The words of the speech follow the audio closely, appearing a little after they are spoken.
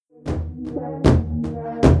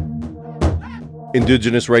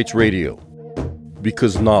Indigenous Rights Radio,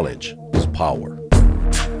 because knowledge is power.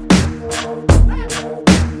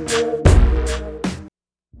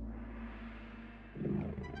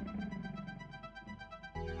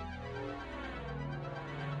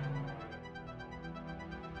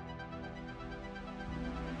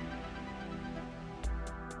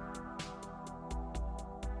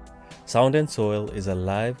 Sound and Soil is a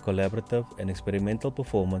live, collaborative and experimental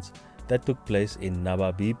performance that took place in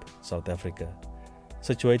Nababeep, South Africa.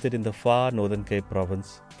 Situated in the far northern Cape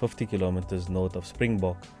Province, 50 kilometers north of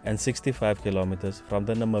Springbok and 65 kilometers from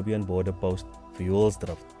the Namibian border post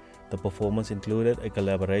Vioolsdrift, the performance included a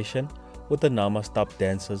collaboration with the Nama Stap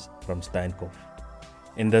Dancers from Steinkopf.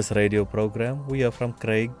 In this radio program, we hear from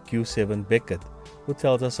Craig Q7 Beckett, who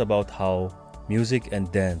tells us about how music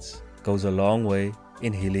and dance goes a long way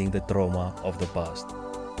in healing the trauma of the past.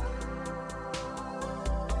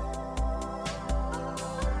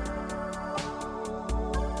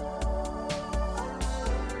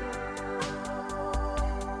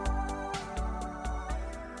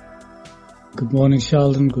 Good morning,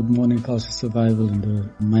 Shaldon. Good morning, Culture Survival.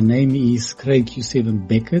 My name is Craig Q7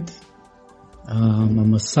 Beckett.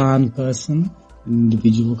 I'm a San person, an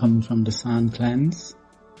individual coming from the San clans.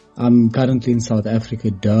 I'm currently in South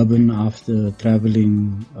Africa, Durban, after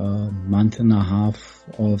traveling a month and a half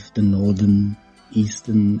of the northern,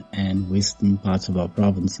 eastern and western parts of our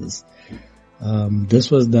provinces.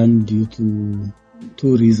 This was done due to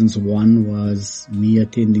two reasons. One was me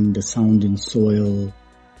attending the Sound and Soil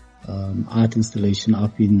art installation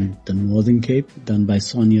up in the Northern Cape, done by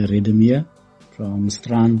Sonia Redemir from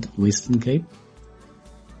Strand, Western Cape,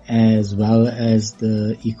 as well as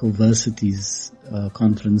the Ecoversities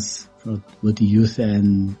conference with the youth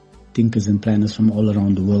and thinkers and planners from all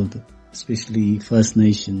around the world, especially First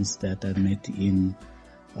Nations that I met in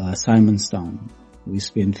Simonstown. We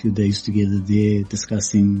spent a few days together there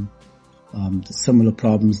discussing the similar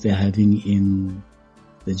problems they're having in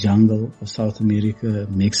the jungle of South America,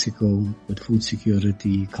 Mexico, with food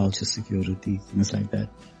security, culture security, things like that.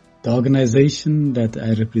 The organization that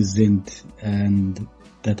I represent and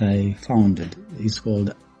that I founded is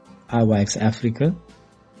called IYX Africa.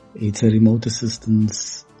 It's a remote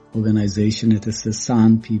assistance organization. It assists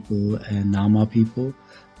San people and Nama people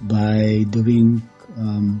by doing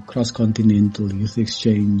cross-continental youth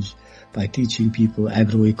exchange, by teaching people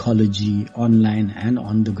agroecology online and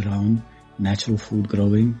on the ground, natural food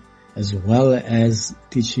growing, as well as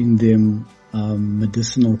teaching them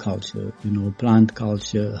medicinal culture, plant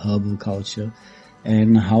culture, herbal culture,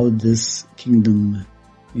 and how this kingdom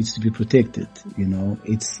needs to be protected.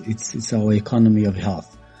 It's our economy of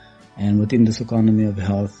health. And within this economy of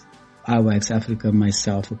health, IYX Africa,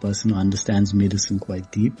 myself, a person who understands medicine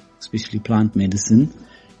quite deep, especially plant medicine,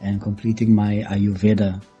 and completing my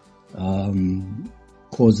Ayurveda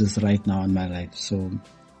courses right now in my life. So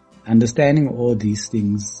understanding all these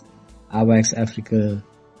things, IYX Africa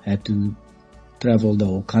had to travel the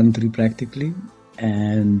whole country practically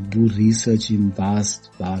and do research in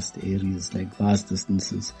vast areas, like vast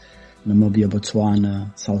distances. Namibia,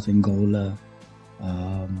 Botswana, South Angola,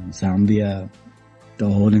 Zambia, the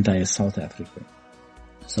whole entire South Africa.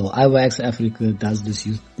 So IYX Africa does this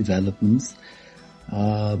youth developments,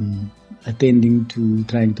 attending to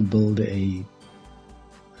trying to build a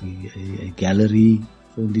gallery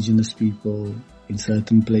for indigenous people in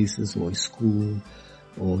certain places, or a school,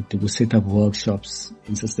 or to set up workshops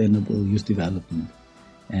in sustainable youth development.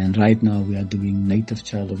 And right now we are doing Native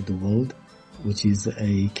Child of the World, which is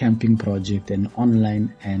a camping project, and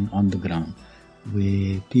online and on the ground,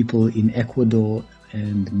 where people in Ecuador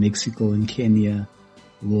and Mexico and Kenya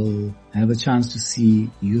will have a chance to see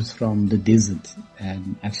youth from the desert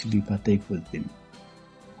and actually partake with them.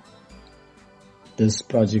 This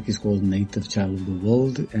project is called Native Child of the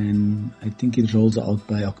World, and I think it rolls out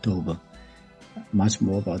by October. Much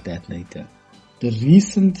more about that later. The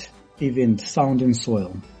recent event, Sound and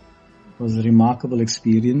Soil, was a remarkable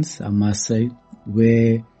experience, I must say,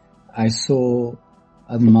 where I saw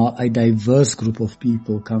a diverse group of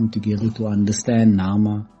people come together to understand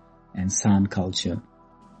Nama and San culture.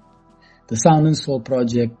 The Sound and Soul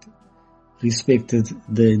project respected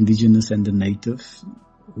the indigenous and the native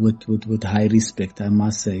with high respect, I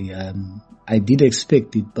must say. I did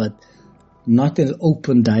expect it, but not an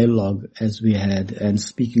open dialogue as we had, and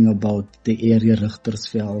speaking about the area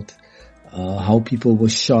Richtersveld, how people were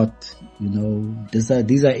shot, these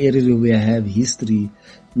are areas where we have history,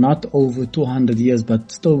 not over 200 years, but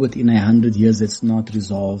still within 100 years it's not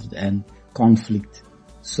resolved, and conflict.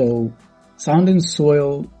 So Sound and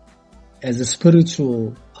Soil as a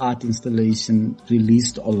spiritual art installation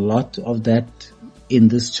released a lot of that in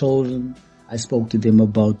these children. I spoke to them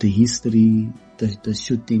about the history, the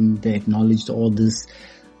shooting. They acknowledged all this,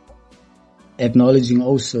 acknowledging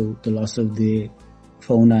also the loss of their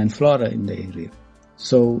fauna and flora in the area.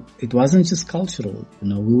 So it wasn't just cultural,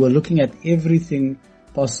 we were looking at everything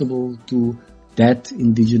possible to that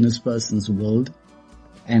indigenous person's world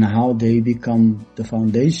and how they become the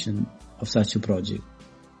foundation of such a project.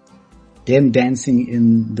 Them dancing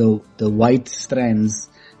in the white strands,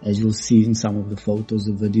 as you'll see in some of the photos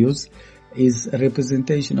or videos, is a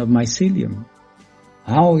representation of mycelium.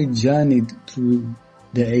 How it journeyed through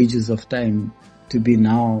the ages of time to be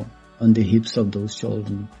now on the hips of those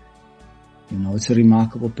children. It's a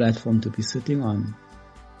remarkable platform to be sitting on.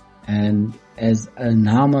 And as a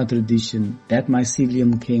Nama tradition, that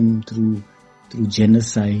mycelium came through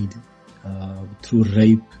genocide, through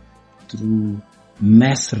rape, through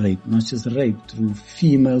mass rape, not just rape, through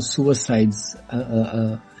female suicides,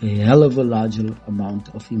 a hell of a larger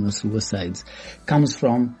amount of female suicides comes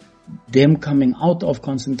from them coming out of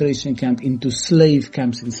concentration camp into slave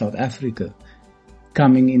camps in South Africa,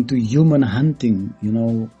 coming into human hunting,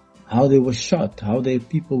 how they were shot, how their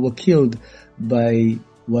people were killed by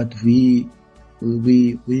what we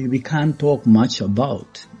can't talk much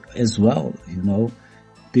about as well,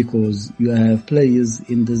 because you have players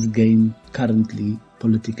in this game currently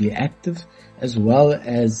politically active as well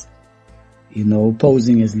as,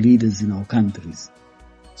 posing as leaders in our countries.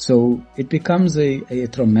 So it becomes a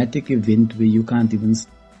traumatic event where you can't even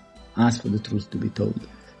ask for the truth to be told.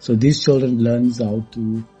 So these children learn how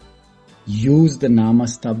to use the Nama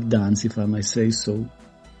Stap dance, if I may say so,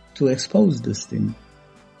 to expose this thing.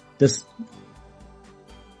 This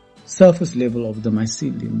surface level of the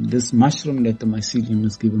mycelium, this mushroom that the mycelium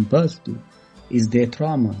is given birth to, is their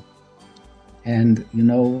trauma. And,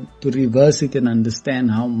 to reverse it and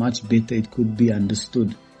understand how much better it could be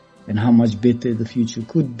understood and how much better the future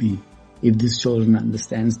could be if these children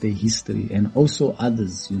understands their history and also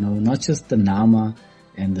others, not just the Nama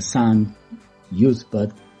and the San youth,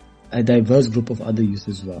 but a diverse group of other youth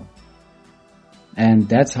as well. And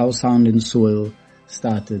that's how Sound and Soil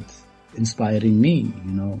started inspiring me,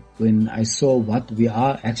 when I saw what we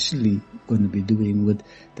are actually going to be doing with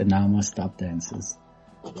the Nama Stap Dancers.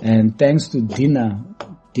 And thanks to Dina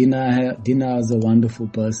is a wonderful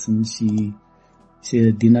person. She's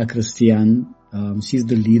Dina Christian. She's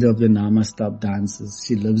the leader of the Nama Stap Dancers.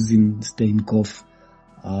 She lives in Steinkopf.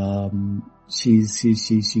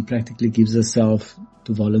 She practically gives herself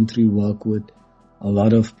to voluntary work with a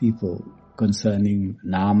lot of people concerning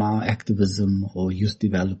Nama activism or youth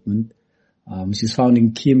development. She's found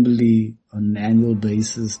in Kimberley on an annual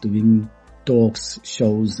basis doing talks,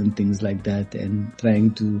 shows and things like that and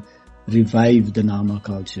trying to revive the Nama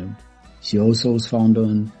culture. She also was found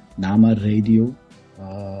on Nama Radio.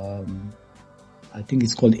 I think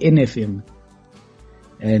it's called NFM.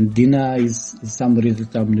 And Dina is somebody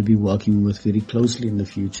that I'm going to be working with very closely in the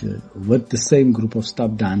future with the same group of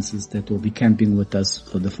Stap dancers that will be camping with us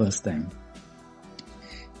for the first time.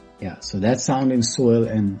 Yeah, so that's Sound and Soil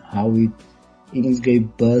and how it even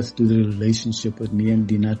gave birth to the relationship with me and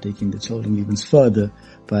Dina, taking the children even further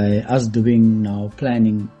by us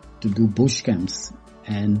planning to do bush camps.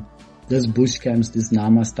 And this bush camps, these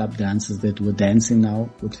Nama Stap dancers that we're dancing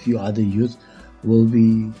now with a few other youth will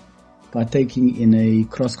be partaking in a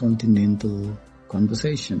cross-continental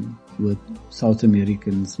conversation with South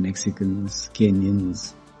Americans, Mexicans,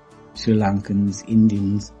 Kenyans, Sri Lankans,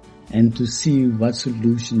 Indians, and to see what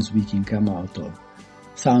solutions we can come out of.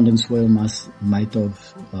 Sound and Soil might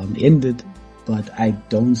have ended, but I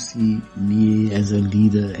don't see me as a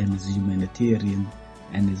leader and as a humanitarian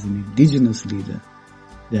and as an indigenous leader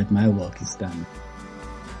that my work is done.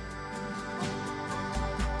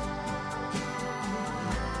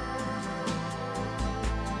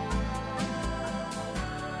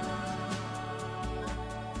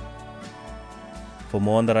 For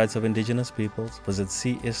more on the rights of Indigenous peoples, visit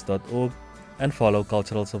cs.org and follow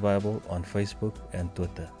Cultural Survival on Facebook and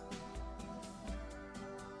Twitter.